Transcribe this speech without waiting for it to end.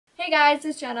Hey guys,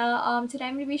 it's Jenna. Today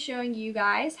I'm going to be showing you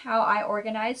guys how I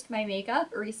organized my makeup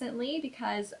recently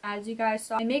because as you guys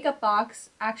saw, my makeup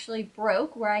box actually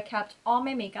broke where I kept all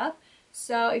my makeup.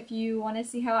 So if you want to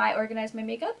see how I organize my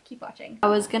makeup, keep watching. I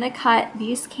was going to cut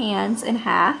these cans in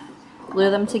half, glue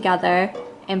them together,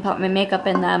 and put my makeup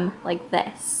in them like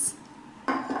this.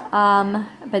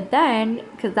 But then,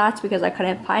 that's because I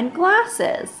couldn't find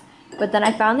glasses. But then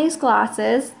I found these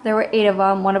glasses. There were 8 of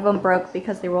them. One of them broke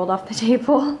because they rolled off the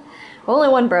table. Only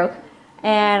one broke.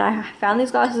 And I found these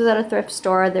glasses at a thrift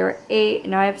store. There were 8,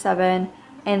 now I have 7.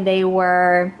 And they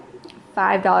were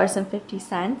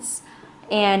 $5.50.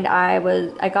 And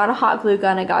I got a hot glue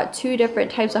gun. I got 2 different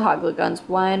types of hot glue guns.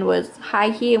 One was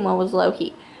high heat and one was low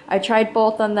heat. I tried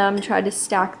both of them, tried to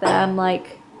stack them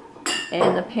like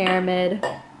in the pyramid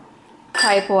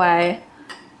type way,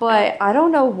 but I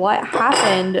don't know what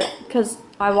happened because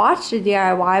I watched a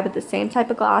DIY with the same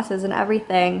type of glasses and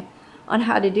everything on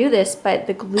how to do this, but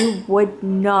the glue would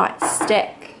not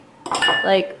stick.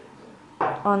 Like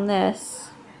on this,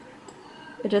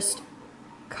 it just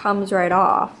comes right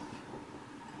off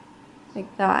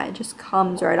like that. It just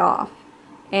comes right off,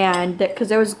 and because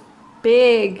there was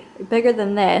bigger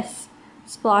than this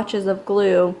splotches of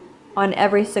glue on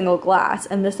every single glass,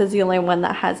 and this is the only one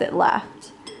that has it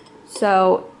left.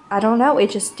 So I don't know, it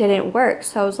just didn't work.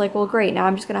 So I was like, well great, now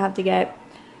I'm just gonna have to get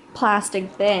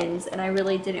plastic bins, and I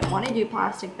really didn't want to do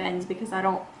plastic bins because that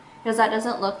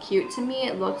doesn't look cute to me.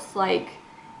 It looks like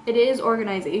it is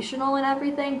organizational and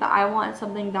everything, but I want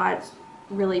something that's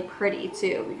really pretty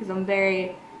too because I'm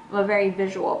a very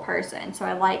visual person, so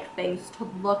I like things to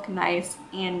look nice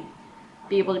and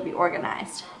be able to be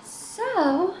organized.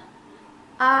 So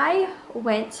I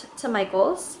went to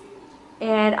Michael's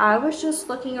and I was just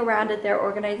looking around at their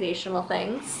organizational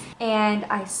things and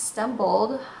I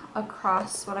stumbled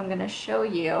across what I'm gonna show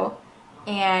you,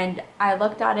 and I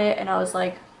looked at it and I was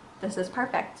like, this is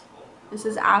perfect. This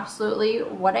is absolutely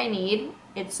what I need.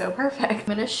 It's so perfect. I'm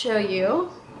gonna show you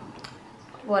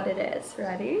what it is.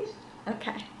 Ready?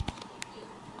 Okay.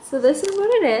 So this is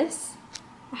what it is.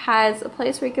 It has a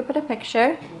place where you could put a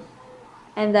picture,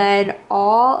 and then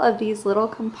all of these little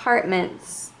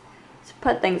compartments to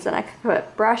put things in. I could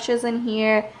put brushes in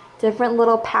here, different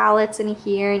little palettes in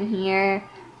here and here,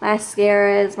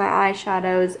 mascaras, my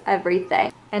eyeshadows,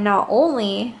 everything. And not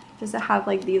only does it have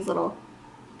like these little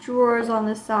drawers on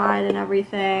the side and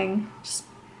everything, just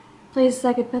places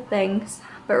I could put things.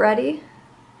 But ready?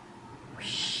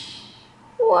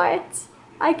 What?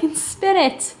 I can spin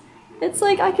it. It's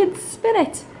like I can spin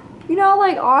it. You know how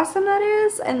like awesome that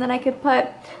is? And then I could put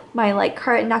my like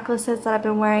current necklaces that I've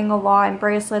been wearing a lot and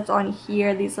bracelets on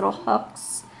here, these little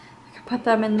hooks. I could put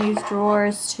them in these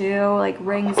drawers too, like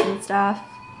rings and stuff.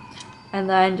 And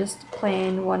then just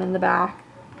plain one in the back.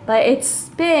 But it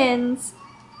spins.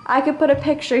 I could put a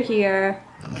picture here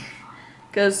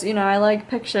because, you know, I like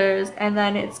pictures, and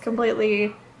then it's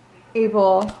completely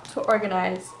able to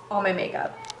organize all my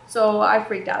makeup. So I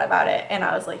freaked out about it and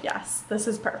I was like, yes, this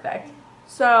is perfect.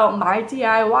 So my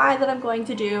DIY that I'm going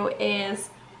to do is,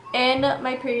 in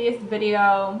my previous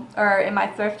video, or in my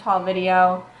thrift haul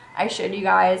video, I showed you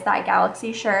guys that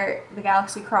galaxy shirt, the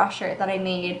galaxy cross shirt that I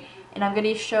made, and I'm going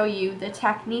to show you the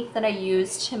technique that I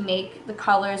used to make the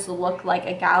colors look like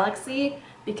a galaxy,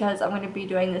 because I'm going to be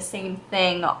doing the same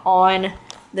thing on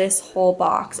this whole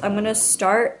box. I'm going to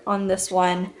start on this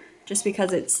one just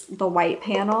because it's the white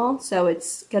panel, so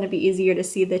it's going to be easier to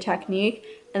see the technique,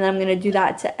 and then I'm going to do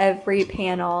that to every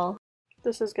panel.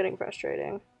 This is getting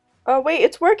frustrating. Oh wait,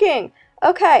 it's working!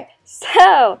 Okay,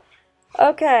 so,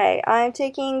 I'm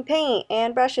taking paint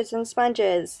and brushes and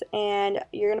sponges, and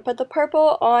you're going to put the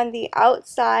purple on the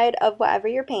outside of whatever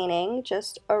you're painting,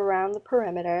 just around the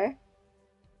perimeter,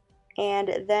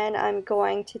 and then I'm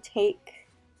going to take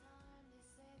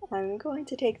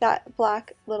that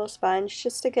black little sponge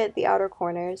just to get the outer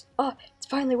corners. Oh, it's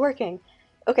finally working.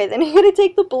 Okay, then you're going to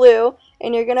take the blue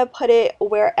and you're going to put it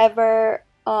wherever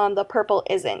the purple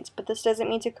isn't. But this doesn't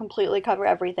mean to completely cover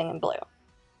everything in blue,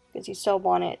 because you still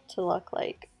want it to look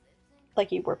like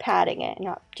you were padding it,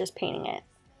 not just painting it.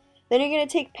 Then you're going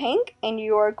to take pink and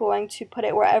you're going to put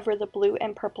it wherever the blue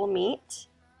and purple meet.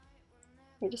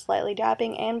 You're just lightly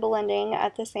dabbing and blending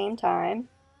at the same time.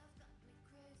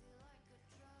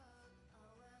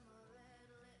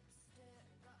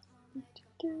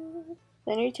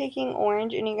 Then you're taking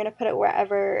orange and you're going to put it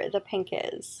wherever the pink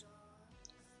is.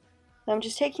 So I'm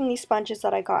just taking these sponges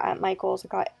that I got at Michael's. I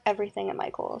got everything at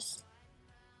Michael's.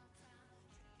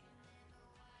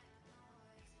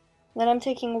 Then I'm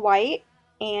taking white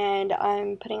and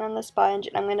I'm putting on the sponge,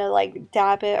 and I'm going to like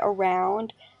dab it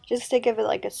around just to give it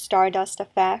like a stardust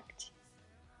effect.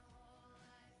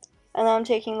 And then I'm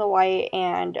taking the white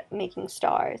and making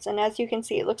stars. And as you can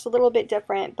see, it looks a little bit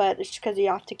different, but it's just because you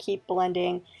have to keep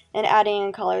blending and adding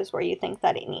in colors where you think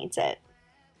that it needs it.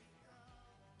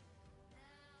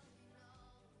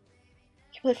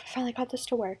 I can't believe I finally got this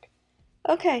to work.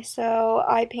 Okay, so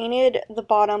I painted the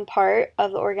bottom part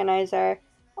of the organizer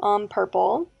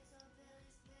purple.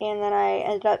 And then I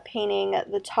ended up painting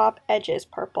the top edges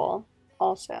purple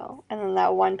also. And then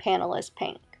that one panel is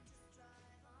pink.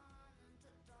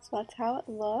 So that's how it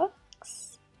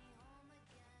looks.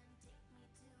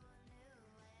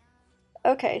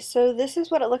 Okay, so this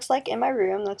is what it looks like in my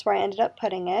room. That's where I ended up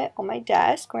putting it, on my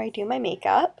desk where I do my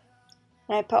makeup.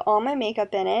 And I put all my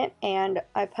makeup in it, and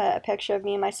I put a picture of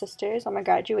me and my sisters on my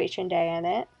graduation day in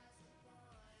it.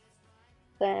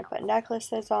 Then I put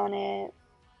necklaces on it,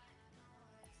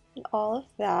 and all of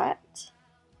that.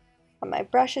 Put my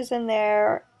brushes in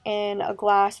there in a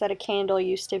glass that a candle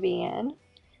used to be in.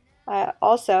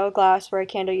 Also, a glass where a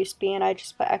candle used to be in, I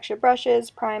just put extra brushes,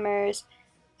 primers,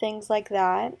 things like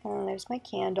that. And there's my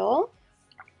candle.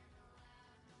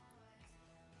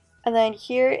 And then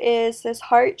here is this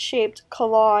heart-shaped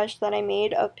collage that I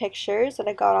made of pictures that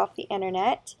I got off the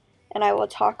internet. And I will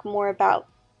talk more about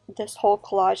this whole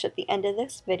collage at the end of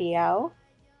this video.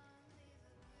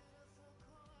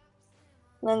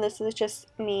 And then this is just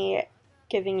me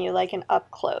giving you like an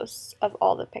up close of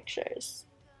all the pictures.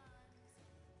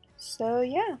 So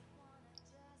yeah,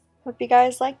 hope you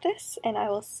guys like this, and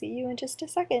I will see you in just a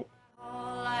second.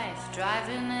 Whole life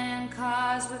driving in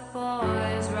cars with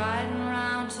boys, riding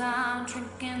around town,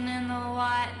 drinking in the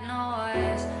white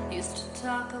noise. Used to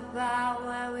talk about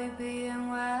where we be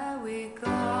and where we go.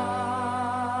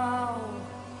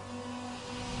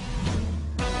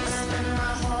 Spend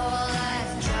my whole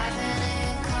life driving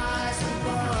in cars with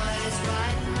boys,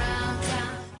 riding around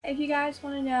town. If you guys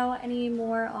want to know any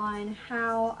more on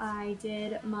how I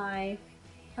did my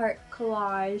art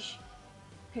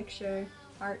picture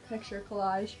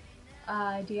collage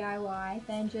DIY,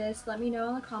 then just let me know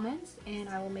in the comments and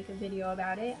I will make a video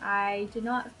about it. I did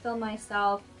not film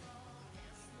myself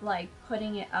like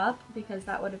putting it up because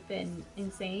that would have been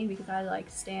insane, because I like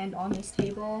stand on this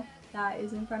table that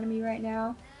is in front of me right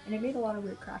now and it made a lot of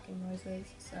weird cracking noises,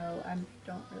 so I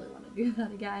don't really want to do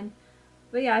that again.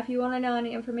 But yeah, if you want to know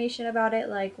any information about it,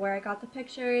 like where I got the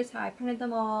pictures, how I printed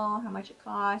them all, how much it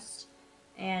cost,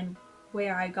 and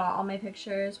where I got all my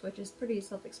pictures, which is pretty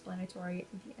self-explanatory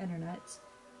on the internet,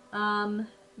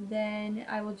 then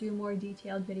I will do a more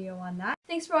detailed video on that.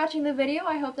 Thanks for watching the video.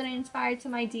 I hope that I inspired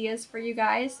some ideas for you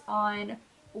guys on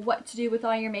what to do with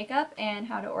all your makeup and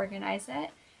how to organize it.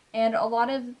 And a lot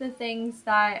of the things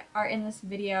that are in this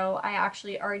video I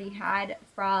actually already had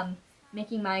from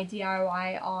making my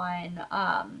DIY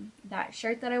on that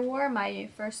shirt that I wore, my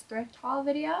first thrift haul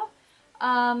video.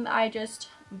 I just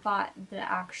bought the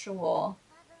actual,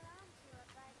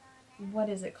 what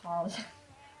is it called?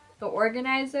 The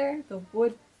organizer, the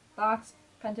wood box,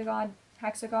 pentagon,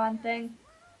 hexagon thing.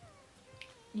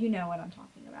 You know what I'm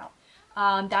talking about.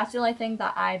 That's the only thing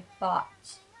that I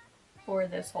bought for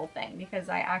this whole thing, because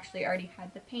I actually already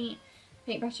had the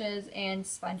paintbrushes and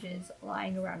sponges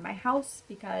lying around my house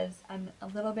because I'm a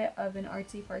little bit of an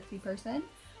artsy-fartsy person.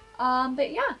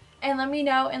 But yeah, and let me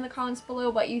know in the comments below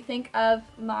what you think of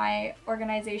my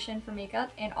organization for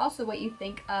makeup, and also what you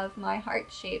think of my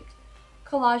heart-shaped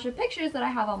collage of pictures that I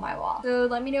have on my wall. So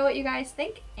let me know what you guys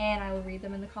think, and I will read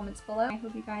them in the comments below. I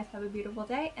hope you guys have a beautiful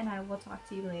day, and I will talk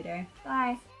to you later.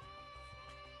 Bye!